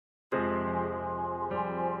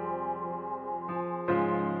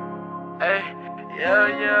I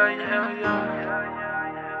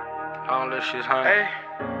don't let shit hang. Hey,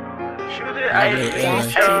 shoot it.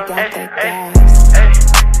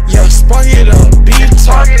 Yo, spark it up, beat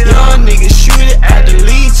talk. Young niggas shoot it at the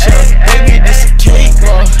leech up. Baby, this a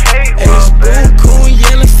cakewalk. Ace boom, cool,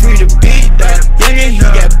 yelling free the beat dog. Youngin', he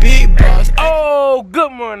got big balls. Oh,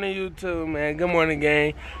 good morning, YouTube, man. Good morning,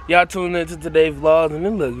 gang. Y'all tuned into today's vlogs, and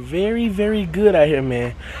it look very, very good out here,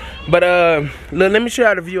 man. But look, let me show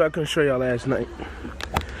y'all the view I couldn't show y'all last night.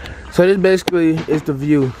 So this basically is the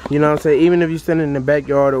view, you know what I'm saying? Even if you're standing in the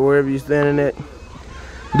backyard or wherever you're standing at,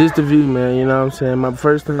 this the view, man, you know what I'm saying? My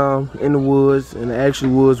first time in the woods, and the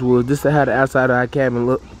actual woods. This is how the outside of our cabin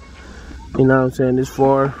look. You know what I'm saying? This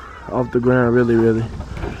far off the ground, really.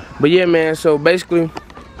 But yeah, man, so basically,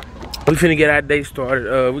 we finna get our day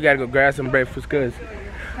started. We gotta go grab some breakfast, cause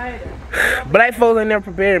black folks ain't never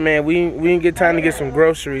prepared, man. We didn't get time to get some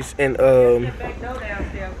groceries and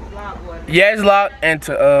yeah, it's locked, and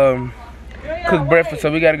to cook breakfast,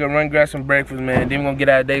 so we gotta go run grab some breakfast, man. Then we're gonna get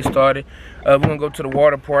our day started. We're gonna go to the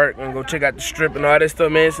water park and go check out the strip and all that stuff,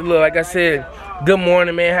 man. So look, like I said, good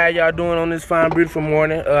morning, man. How y'all doing on this fine, beautiful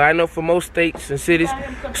morning? I know for most states and cities,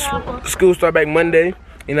 school start back Monday.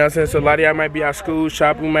 You know what I'm saying? So a lot of y'all might be out school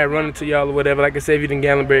shopping. We might run into y'all or whatever. Like I said, if you're in the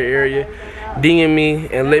Gallenberg area, DM me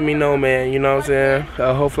and let me know, man. You know what I'm saying?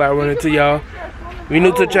 Hopefully I run into y'all. If you're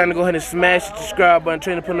new to the channel, go ahead and smash the subscribe button,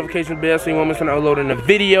 turn the push notification bell so you won't miss when I upload in the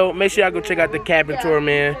video. Make sure y'all go check out the cabin tour,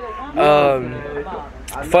 man.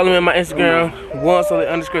 Follow me on my Instagram,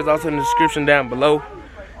 WonSoLit_ is also in the description down below.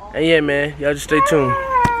 And yeah, man, y'all just stay tuned.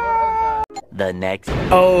 The next.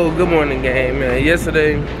 Oh, good morning, gang, man.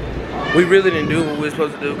 Yesterday, we really didn't do what we were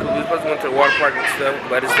supposed to do because we were supposed to go to the water park and stuff,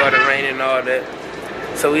 but it started raining and all that.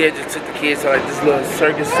 So we had just took the kids to like this little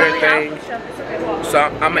circus thing. So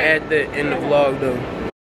I'm gonna add that in the vlog though.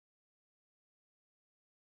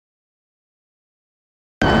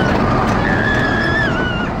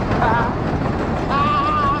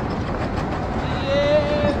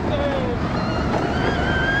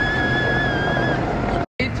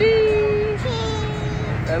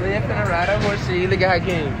 Aaliyah finna ride a horse. Look at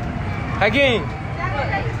Hakeem. Hakeem!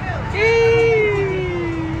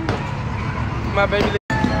 My baby.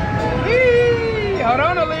 Hold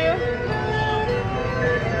on, Aaliyah.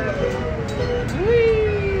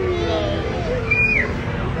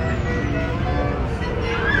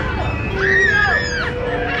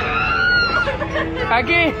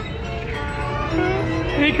 Hakeem!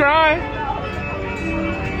 He crying.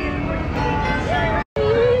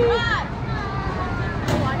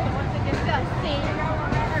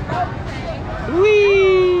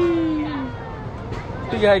 Wee!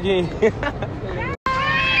 Look at Hakeem.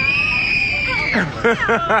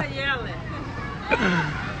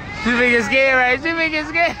 She think it's scared, right? She think it's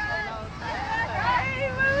scared.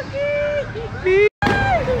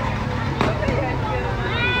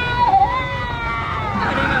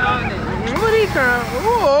 What he crying?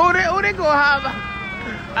 Oh, they go high.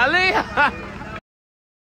 Aaliyah.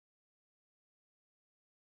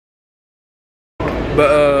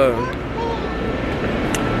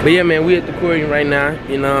 But yeah, man, we at the Aquarium right now.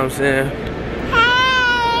 You know what I'm saying?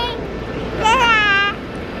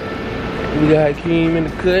 We got Hakeem in the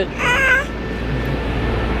cut.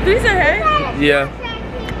 Did you say hey? Yeah.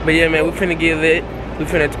 But yeah, man, we finna get lit. We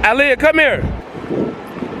finna. Aaliyah, come here.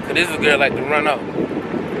 Cause this is a girl like to run up.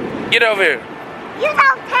 Get over here. You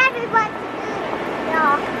don't tell me what to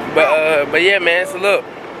do. But yeah, man. So look,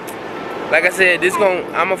 like I said, I'm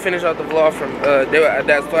gonna finish off the vlog from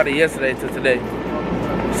that started yesterday to today.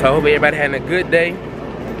 So I hope everybody having a good day. We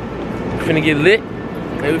finna get lit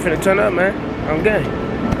and we finna turn up, man. I'm game.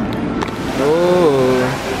 Oh,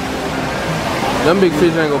 them big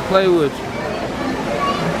fish ain't gonna play with you.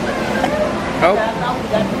 Oh.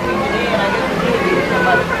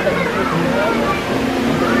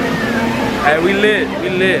 Hey, we lit.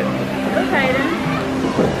 Okay then.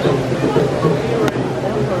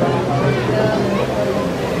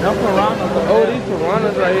 No piranhas. Oh, these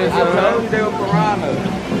piranhas right here, son. I told you they were piranhas.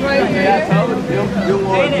 Right here. I told you them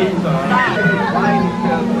ones too, son.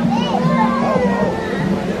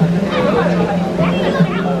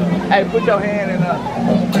 Hey, put your hand in there.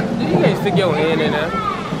 You can't stick your hand in there.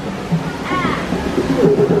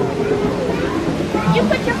 You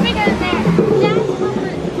put your finger in there.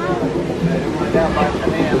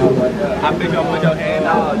 I think I'll put your hand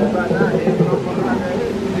out.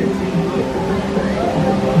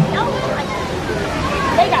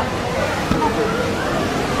 There you go.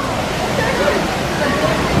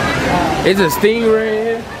 It's a stingray in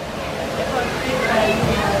here.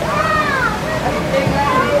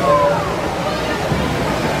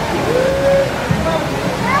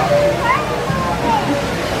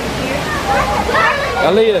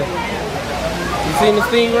 Aaliyah, you seen the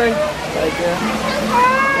stingray? Right there.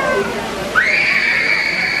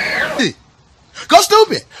 Go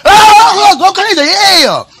stupid. Oh, go crazy.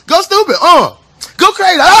 Yeah. Go stupid. Go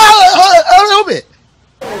crazy. Oh, stupid.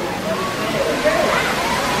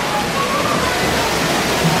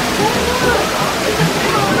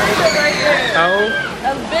 Oh.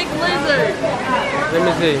 A big lizard. Let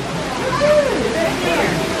me see.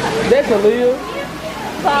 That's Aaliyah.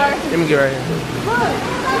 Sorry. Let me get right here.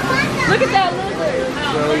 Look at that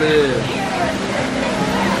lizard.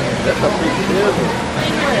 That's a big lizard.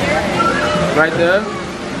 Right there.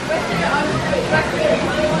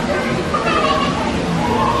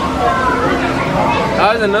 Oh,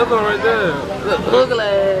 there's another one right there. Look at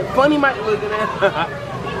that. Funny Mike looking at.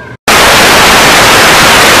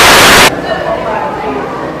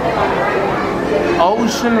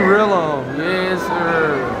 Ocean Rillo. Yes,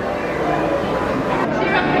 sir.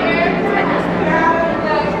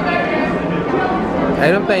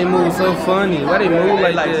 Hey, them things move so funny. Why they move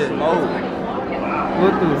like that?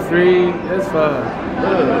 Look through the street. That's fine.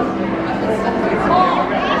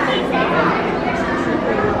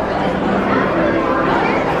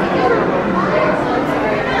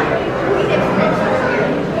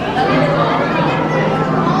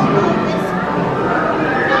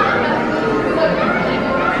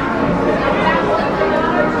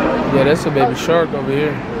 Yeah, that's a baby shark over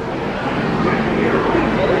here.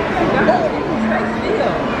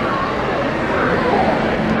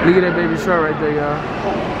 Look at that baby shark right there, y'all.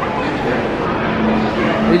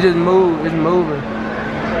 It just moved. It's moving.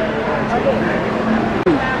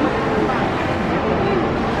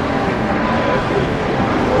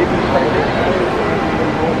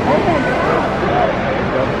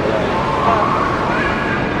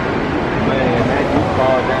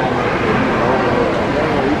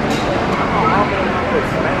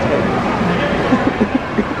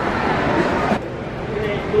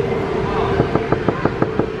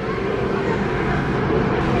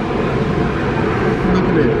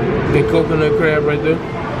 The coconut crab right there.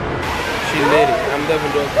 She lit it. I'm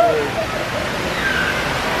loving the aquarium.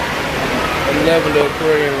 I'm loving the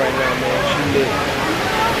aquarium right now, man. She lit it.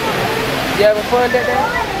 You having fun that day?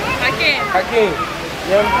 I can't. I can't.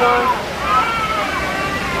 You having fun?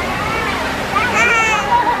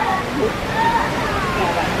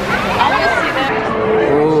 I want to see that.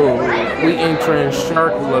 Oh, we entering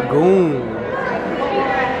Shark Lagoon.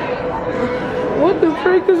 What the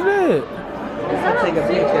freak is that? Take a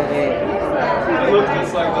picture of that. It looks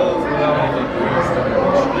just like those without any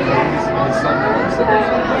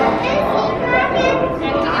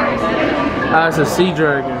Ah, it's a sea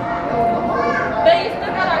dragon.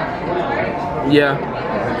 Yeah.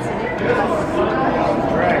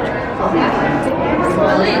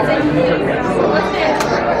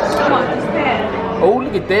 Oh,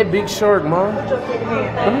 look at that big shark, Mom. Let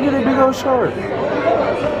me get that big old shark.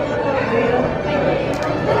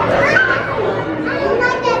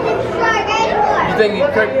 You think you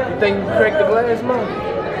cracked the glass, Mom?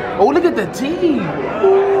 Oh, look at the teeth.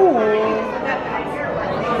 Ooh.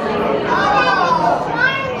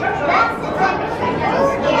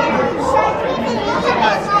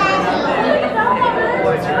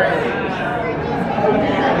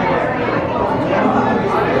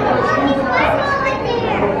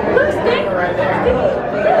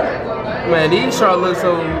 Man, these sharks look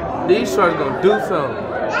so. These sharks gonna do something.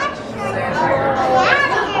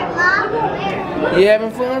 You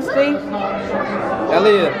having fun, Steve?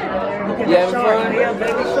 Aaliyah, you having fun?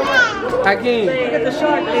 Hakeem. Look at the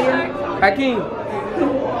shark, Aaliyah. Hakeem,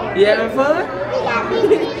 you having fun?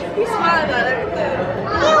 He's smiling at everything.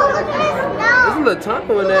 There's a little tongue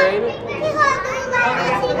in there, ain't it?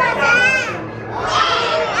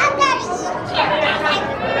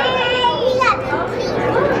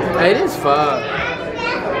 Hey, this fun.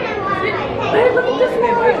 Hey, look at this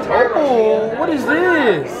one. Oh, what is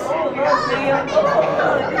this?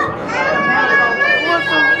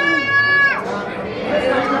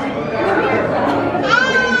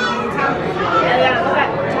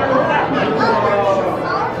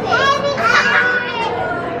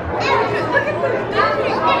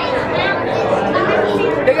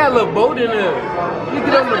 They got a little boat in there. Look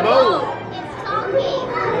at on the boat.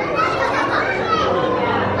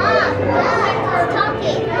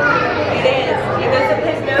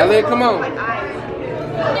 Aaliyah, come on.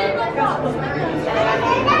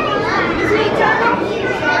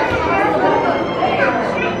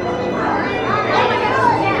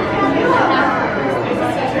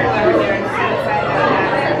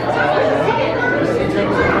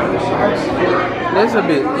 That's a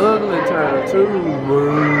bit ugly turtle too.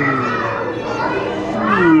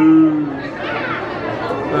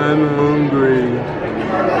 I'm hungry.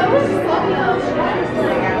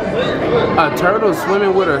 A turtle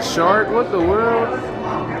swimming with a shark? What the world?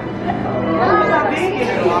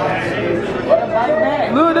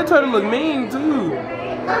 Look, that turtle look mean too.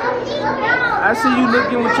 I see you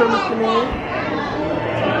looking with your looking in.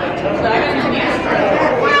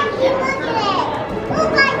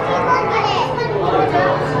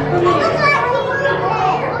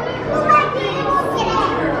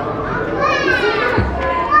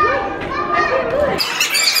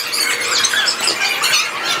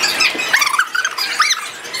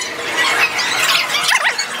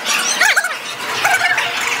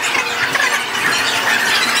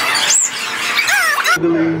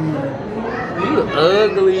 You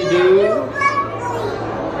ugly, dude.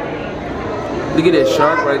 Look at that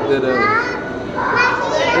shark right there, though.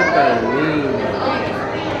 That thing mean.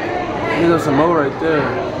 There's some more right there.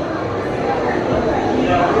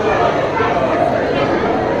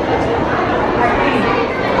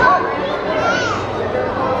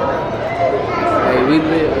 Hey, we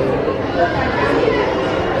lit.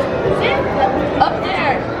 Up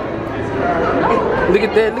there. Look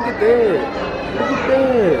at that, look at that. Look at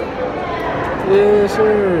that. Yes,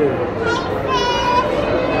 sir.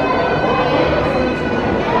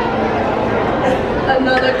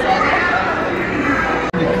 Another color.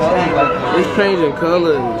 It's changing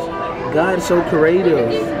colors. God is so creative.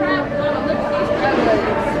 Look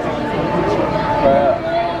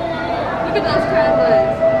at those crab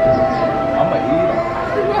legs. I'ma eat them.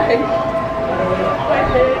 Right.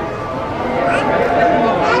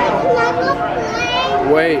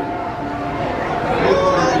 Wait.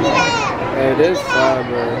 Hey, this fire,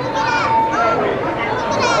 bro.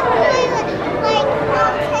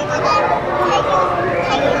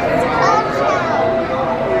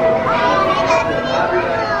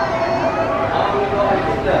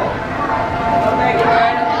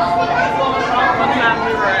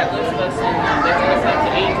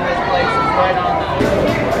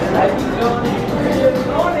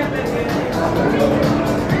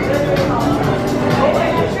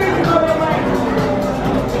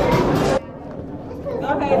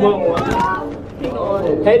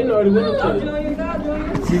 Hayden already went up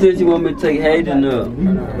there. She said she want me to take Hayden up.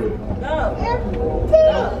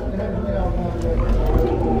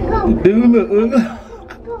 Dude,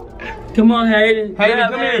 come on, Hayden. Hayden,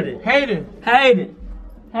 come here. Hayden. Hayden.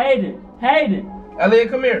 Hayden. Hayden. Aaliyah,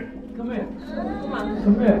 come here. Come here.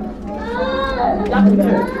 Come here.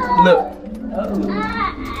 Look.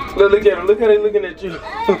 Look at him. Look how they looking at you.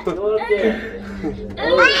 Go up there.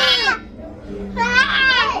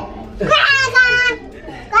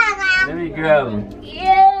 Let me grab him.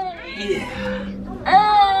 Yeah.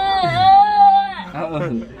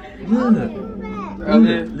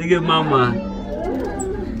 Look at mama.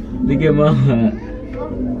 Look at mama.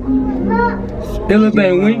 That little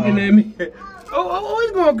thing winking at me. Oh,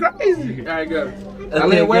 he's going crazy. All right, go.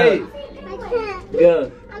 Aaliyah, wait. I can't.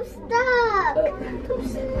 Go. I'm stuck. I'm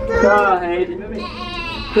stuck. Crawl, Hayden.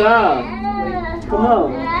 Crawl. Come on.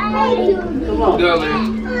 Come on. Go, Aaliyah.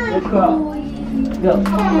 Let's crawl. Go.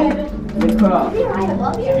 Let's crawl.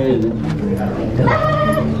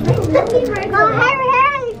 Oh,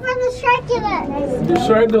 hurry, from the shark killer. The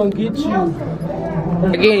shark don't get you.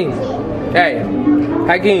 Hakeem. Hey.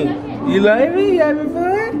 Hakeem. You like me? You having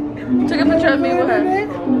fun? Took a picture of me with her.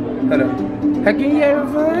 Hold on. Hakeem, you having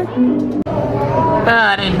fun?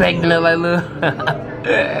 Ah, they backing up like little.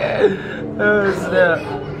 Oh, snap.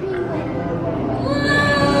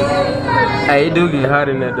 Hey, it do get hot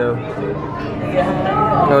in there though.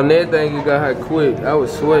 On that thing, it got hot quick. I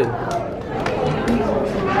was sweating.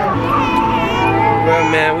 Well,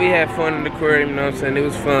 man, we had fun in the aquarium, you know what I'm saying? It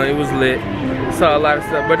was fun, it was lit. Saw a lot of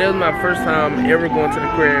stuff, but that was my first time ever going to the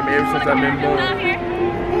aquarium ever since I've been born.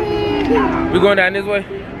 We going down this way?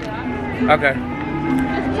 Okay.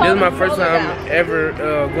 This is my first time ever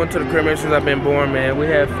going to the aquarium ever since I've been born, man. We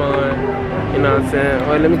had fun, you know what I'm saying?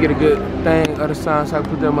 Wait, let me get a good thing of the sign so I can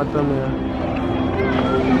put that on my thumbnail.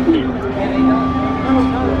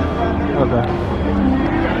 Okay.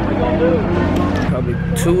 Probably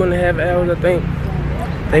 2.5 hours, I think. I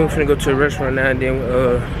think we're finna go to a restaurant now and then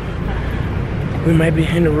we might be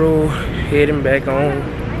in the road, heading back on,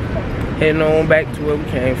 heading on back to where we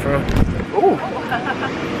came from. Ooh.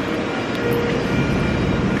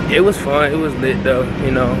 It was fun, it was lit though,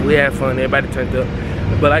 you know, we had fun, everybody turned up.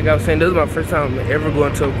 But like I was saying, this is my first time ever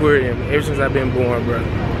going to an aquarium ever since I've been born, bro.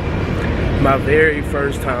 My very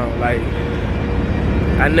first time, like,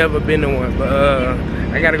 I never been to one, but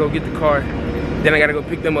I gotta go get the car, then I gotta go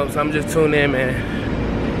pick them up, so I'm just tuning in, man.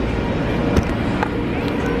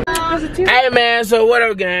 Hey man, so what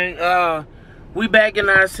up, gang? We back in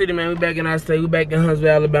our city, man. We back in our state. We back in Huntsville,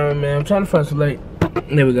 Alabama, man. I'm trying to find some light.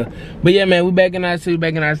 There we go. But yeah, man, we back in our city,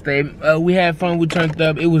 back in our state. We had fun. We turned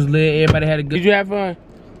up. It was lit. Everybody had a good. Did you have fun?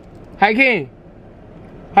 Hi, King.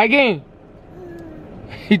 Hi, King.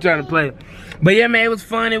 He trying to play. But yeah, man, it was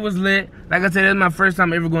fun. It was lit. Like I said, this is my first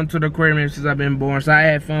time ever going to the aquarium since I've been born. So I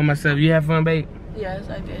had fun myself. You had fun, babe? Yes,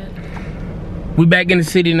 I did. We back in the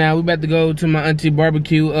city now. We about to go to my auntie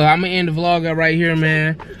barbecue. I'm gonna end the vlog out right here,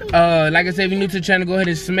 man. Like I said, if you're new to the channel, go ahead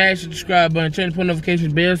and smash the subscribe button. Turn the post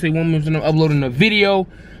notification bell so you won't miss when I'm uploading a video.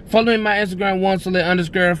 Follow me on my Instagram,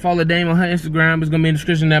 WonSoLit_. Follow Dame on her Instagram. It's gonna be in the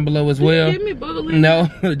description down below as well. Give me bugling. No,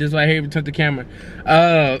 just right here. Turn the camera.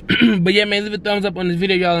 But yeah, man, leave a thumbs up on this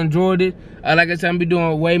video. Y'all enjoyed it. Like I said, I'm gonna be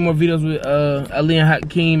doing way more videos with Aaliyah and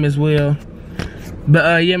Hakeem as well.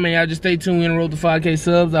 But yeah, man, y'all just stay tuned. We on the road to 5K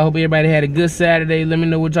subs. I hope everybody had a good Saturday. Let me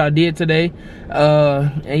know what y'all did today.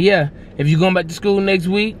 And yeah, if you're going back to school next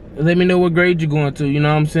week, let me know what grade you're going to. You know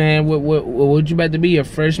what I'm saying? What you about to be? A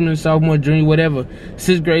freshman, sophomore, junior, whatever.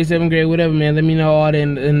 6th grade, 7th grade, whatever, man. Let me know all that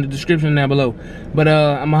in the description down below. But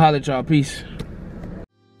I'ma holler at y'all. Peace.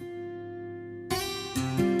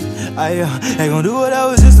 I ain't gon' do what I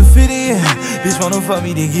was just to fit in. Bitch wanna fuck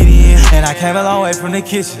me to get in. And I came a long way from the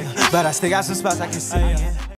kitchen, but I still got some spots I can sit in.